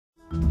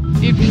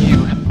if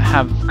you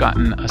have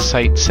gotten a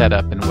site set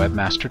up in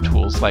Webmaster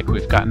Tools, like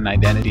we've got an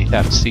identity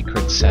theft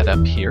secret set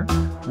up here,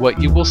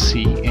 what you will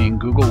see in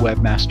Google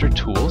Webmaster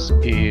Tools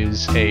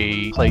is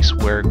a place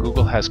where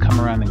Google has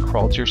come around and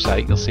crawled your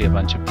site. You'll see a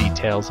bunch of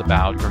details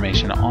about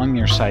information on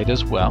your site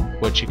as well.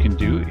 What you can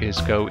do is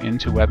go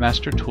into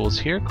Webmaster Tools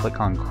here, click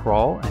on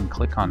Crawl, and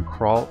click on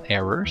Crawl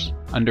Errors.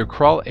 Under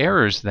Crawl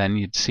Errors, then,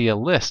 you'd see a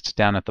list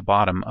down at the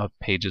bottom of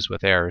pages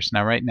with errors.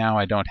 Now, right now,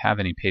 I don't have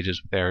any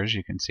pages with errors.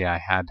 You can see I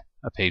had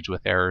a page with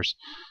errors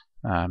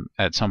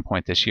at some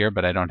point this year,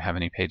 but I don't have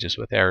any pages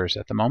with errors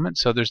at the moment,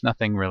 so there's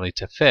nothing really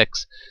to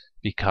fix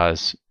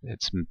because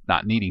it's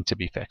not needing to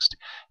be fixed.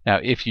 Now,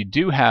 if you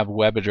do have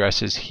web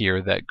addresses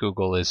here that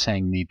Google is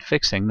saying need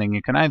fixing, then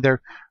you can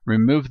either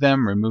remove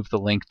them, remove the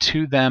link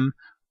to them,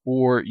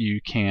 or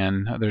you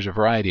can, there's a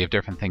variety of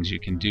different things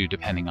you can do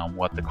depending on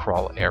what the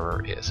crawl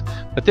error is.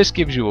 But this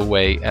gives you a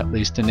way, at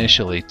least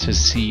initially, to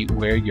see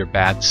where your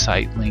bad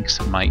site links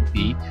might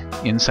be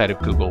inside of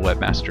Google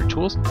Webmaster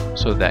Tools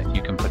so that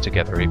you can put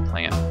together a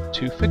plan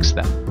to fix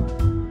them.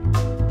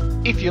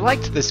 If you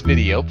liked this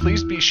video,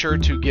 please be sure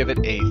to give it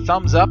a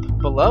thumbs up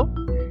below.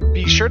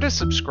 Be sure to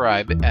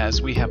subscribe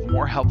as we have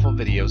more helpful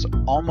videos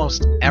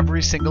almost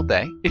every single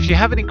day. If you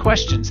have any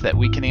questions that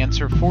we can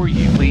answer for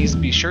you, please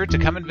be sure to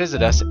come and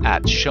visit us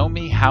at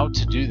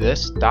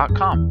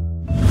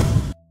showmehowtodothis.com.